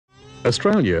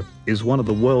Australia is one of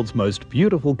the world's most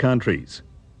beautiful countries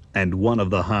and one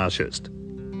of the harshest.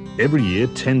 Every year,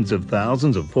 tens of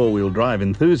thousands of four-wheel drive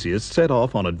enthusiasts set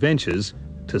off on adventures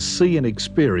to see and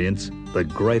experience the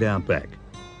great outback.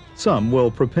 Some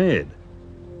well prepared,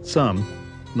 some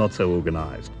not so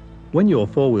organised. When you're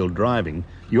four-wheel driving,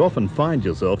 you often find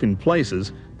yourself in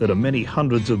places that are many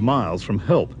hundreds of miles from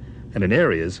help and in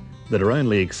areas that are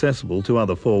only accessible to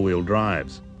other four-wheel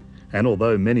drives. And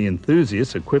although many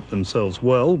enthusiasts equip themselves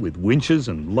well with winches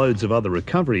and loads of other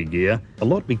recovery gear, a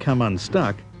lot become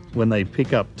unstuck when they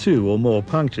pick up 2 or more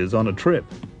punctures on a trip.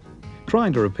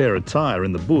 Trying to repair a tyre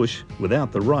in the bush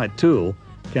without the right tool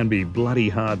can be bloody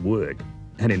hard work,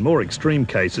 and in more extreme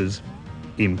cases,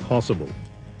 impossible.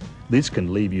 This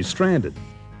can leave you stranded,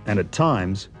 and at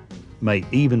times may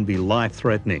even be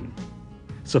life-threatening.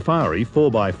 Safari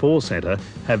 4x4 Centre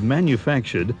have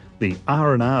manufactured the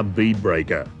R&R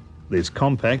Beadbreaker. This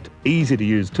compact,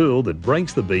 easy-to-use tool that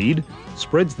breaks the bead,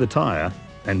 spreads the tyre,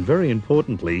 and very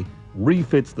importantly,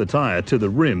 refits the tyre to the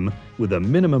rim with a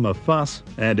minimum of fuss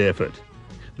and effort.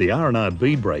 The R&R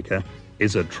Beadbreaker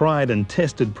is a tried and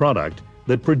tested product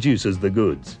that produces the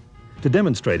goods. To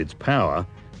demonstrate its power,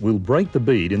 we'll break the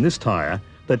bead in this tyre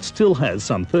that still has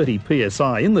some 30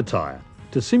 psi in the tyre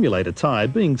to simulate a tyre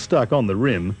being stuck on the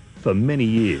rim for many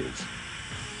years.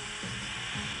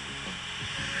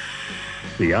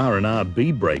 The R&R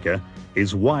Beadbreaker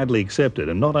is widely accepted,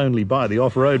 and not only by the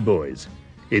off-road boys.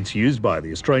 It's used by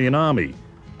the Australian Army,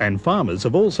 and farmers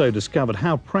have also discovered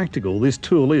how practical this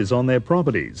tool is on their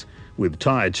properties, with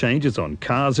tyre changes on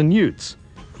cars and utes,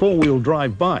 four-wheel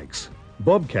drive bikes,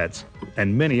 bobcats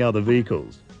and many other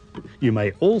vehicles. You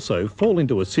may also fall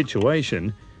into a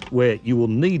situation where you will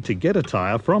need to get a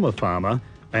tyre from a farmer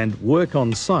and work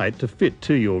on site to fit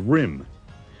to your rim.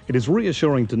 It is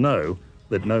reassuring to know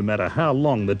that no matter how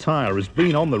long the tyre has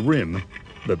been on the rim,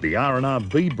 that the R&R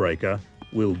Beadbreaker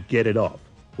will get it off,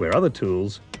 where other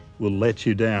tools will let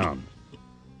you down.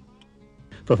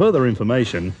 For further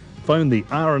information, phone the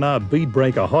R&R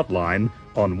Beadbreaker hotline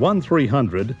on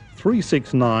 1300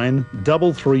 369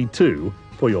 332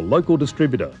 for your local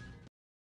distributor.